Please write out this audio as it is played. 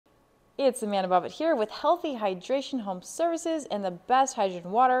It's Amanda Bobbett here with Healthy Hydration Home Services and the best hydrogen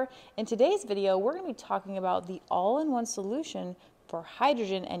water. In today's video, we're going to be talking about the all-in-one solution for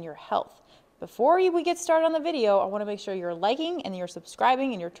hydrogen and your health. Before we get started on the video, I want to make sure you're liking and you're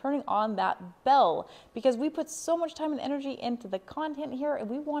subscribing and you're turning on that bell because we put so much time and energy into the content here and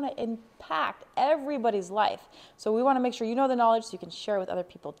we want to impact everybody's life. So we want to make sure you know the knowledge so you can share it with other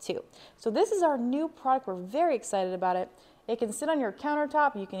people too. So this is our new product. We're very excited about it. It can sit on your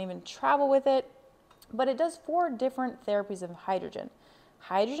countertop. You can even travel with it, but it does 4 different therapies of hydrogen.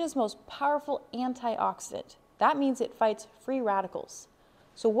 Hydrogen is the most powerful antioxidant. That means it fights free radicals.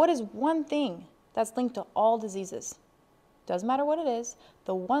 So what is one thing that's linked to all diseases? Doesn't matter what it is.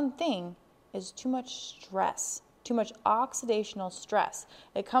 The one thing is too much stress, too much oxidational stress.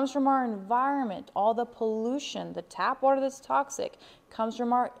 It comes from our environment, all the pollution, the tap water that's toxic, comes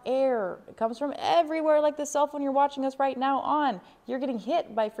from our air, it comes from everywhere, like the cell phone you're watching us right now on. You're getting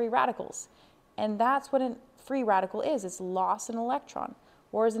hit by free radicals. And that's what a free radical is. It's lost an electron.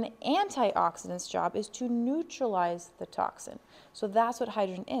 Whereas an antioxidant's job is to neutralize the toxin. So that's what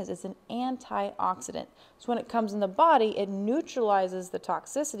hydrogen is. It's an antioxidant. So when it comes in the body, it neutralizes the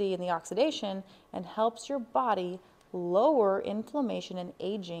toxicity and the oxidation and helps your body lower inflammation and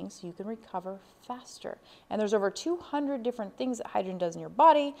aging so you can recover faster. And there's over 200 different things that hydrogen does in your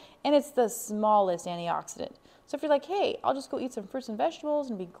body, and it's the smallest antioxidant. So if you're like, hey, I'll just go eat some fruits and vegetables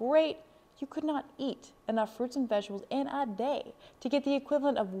and be great, you could not eat enough fruits and vegetables in a day to get the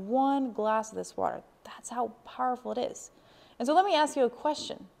equivalent of 1 glass of this water. That's how powerful it is. And so let me ask you a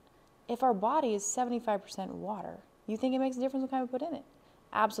question. If our body is 75% water, you think it makes a difference what kind we put in it?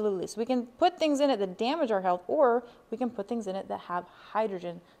 Absolutely. So we can put things in it that damage our health, or we can put things in it that have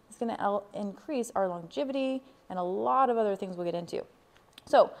hydrogen. It's going to increase our longevity and a lot of other things we'll get into.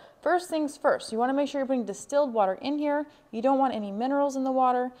 So first things first, you want to make sure you're putting distilled water in here. You don't want any minerals in the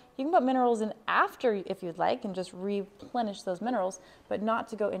water. You can put minerals in after if you'd like and just replenish those minerals, but not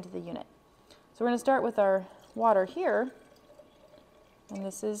to go into the unit. So we're going to start with our water here, and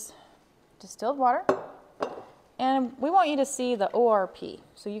this is distilled water. And we want you to see the ORP.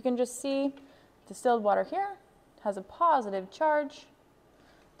 So you can just see distilled water here has a positive charge.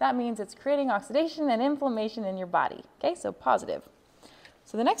 That means it's creating oxidation and inflammation in your body. Okay, so positive.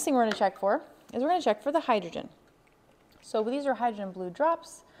 So the next thing we're going to check for is we're going to check for the hydrogen. So these are hydrogen blue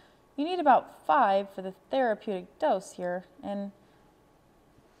drops. You need about 5 for the therapeutic dose here, and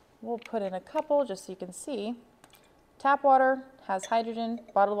we'll put in a couple just so you can see. Tap water has hydrogen,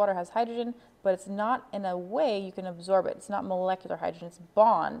 bottled water has hydrogen, but it's not in a way you can absorb it. It's not molecular hydrogen, it's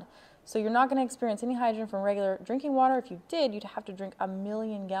bond. So you're not going to experience any hydrogen from regular drinking water. If you did, you'd have to drink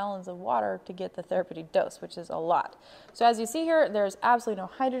 1,000,000 gallons of water to get the therapeutic dose, which is a lot. So as you see here, there's absolutely no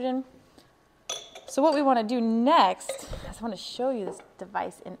hydrogen. So what we want to do next is I want to show you this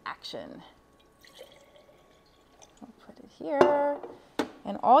device in action. I'll put it here.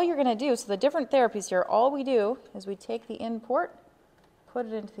 And all you're going to do, so the different therapies here, all we do is we take the in port, put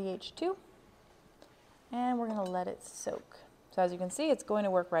it into the H2, and we're going to let it soak. So as you can see, it's going to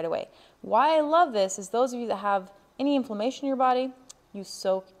work right away. Why I love this is those of you that have any inflammation in your body, you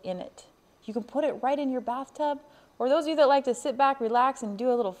soak in it. You can put it right in your bathtub, or those of you that like to sit back, relax, and do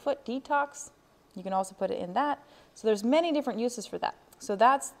a little foot detox, you can also put it in that. So there's many different uses for that. So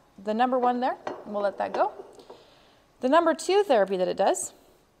that's the number 1 there, and we'll let that go. The number 2 therapy that it does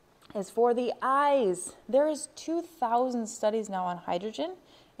is for the eyes. There is 2,000 studies now on hydrogen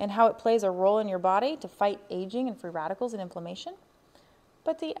and how it plays a role in your body to fight aging and free radicals and inflammation.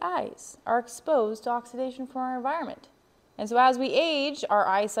 But the eyes are exposed to oxidation from our environment. And so as we age, our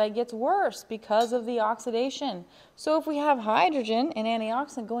eyesight gets worse because of the oxidation. So if we have hydrogen and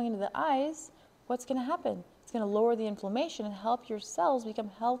antioxidant going into the eyes, what's going to happen? It's going to lower the inflammation and help your cells become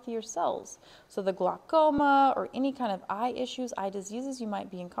healthier cells. So the glaucoma or any kind of eye issues, eye diseases you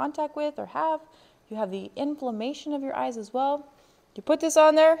might be in contact with or have, you have the inflammation of your eyes as well. You put this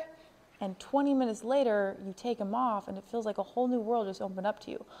on there, and 20 minutes later, you take them off, and it feels like a whole new world just opened up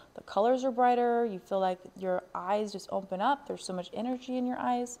to you. The colors are brighter. You feel like your eyes just open up. There's so much energy in your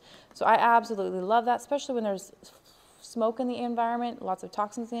eyes. So I absolutely love that, especially when there's smoke in the environment, lots of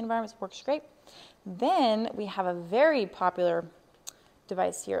toxins in the environment. It works great. Then we have a very popular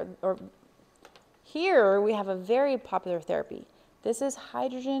device here. Here we have a very popular therapy. This is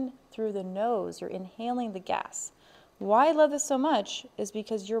hydrogen through the nose. You're inhaling the gas. Why I love this so much is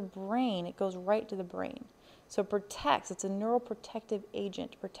because your brain, it goes right to the brain. So it protects, it's a neuroprotective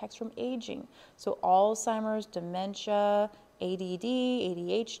agent, it protects from aging. So Alzheimer's, dementia, ADD,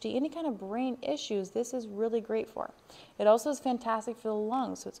 ADHD, any kind of brain issues, this is really great for. It also is fantastic for the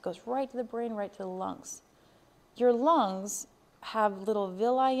lungs, so it goes right to the brain, right to the lungs. Your lungs have little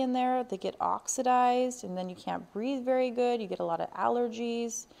villi in there that get oxidized, and then you can't breathe very good. You get a lot of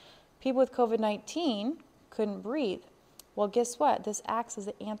allergies. People with COVID-19 couldn't breathe. Well, guess what? This acts as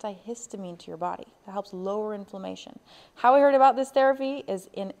an antihistamine to your body. That helps lower inflammation. How I heard about this therapy is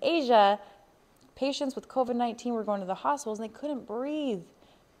in Asia, patients with COVID-19 were going to the hospitals and they couldn't breathe.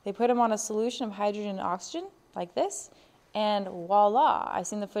 They put them on a solution of hydrogen and oxygen like this, and voila, I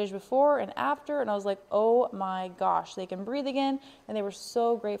seen the footage before and after, and I was like, oh my gosh, they can breathe again, and they were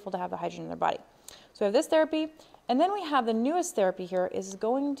so grateful to have the hydrogen in their body. So we have this therapy, and then we have the newest therapy here is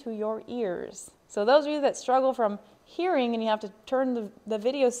going to your ears. So those of you that struggle from hearing and you have to turn the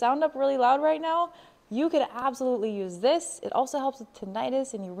video sound up really loud right now, you could absolutely use this. It also helps with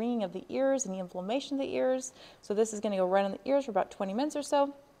tinnitus and the ringing of the ears and the inflammation of the ears. So this is going to go right on the ears for about 20 minutes or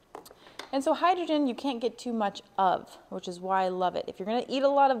so. And so hydrogen you can't get too much of, which is why I love it. If you're going to eat a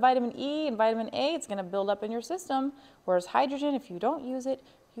lot of vitamin E and vitamin A, it's going to build up in your system. Whereas hydrogen, if you don't use it,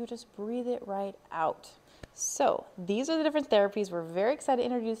 you just breathe it right out. So these are the different therapies. We're very excited to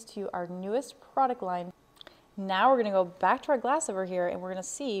introduce to you our newest product line. Now we're going to go back to our glass over here and we're going to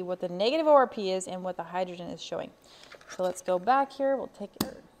see what the negative ORP is and what the hydrogen is showing. So let's go back here. We'll take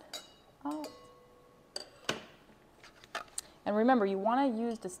it out. And remember, you want to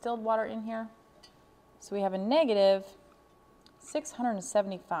use distilled water in here. So we have a negative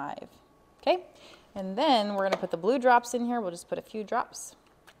 675. Okay? And then we're going to put the blue drops in here. We'll just put a few drops.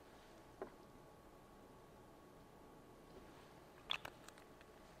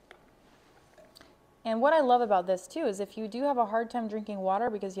 And what I love about this too is if you do have a hard time drinking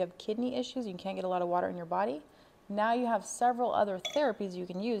water because you have kidney issues, you can't get a lot of water in your body, now you have several other therapies you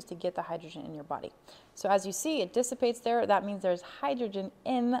can use to get the hydrogen in your body. So as you see, it dissipates there. That means there's hydrogen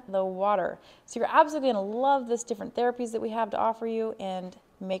in the water. So you're absolutely going to love this different therapies that we have to offer you, and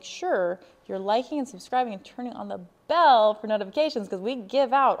make sure you're liking and subscribing and turning on the bell for notifications because we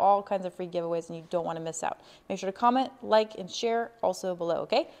give out all kinds of free giveaways and you don't want to miss out. Make sure to comment, like, and share also below,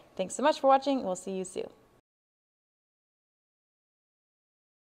 okay? Thanks so much for watching. We'll see you soon.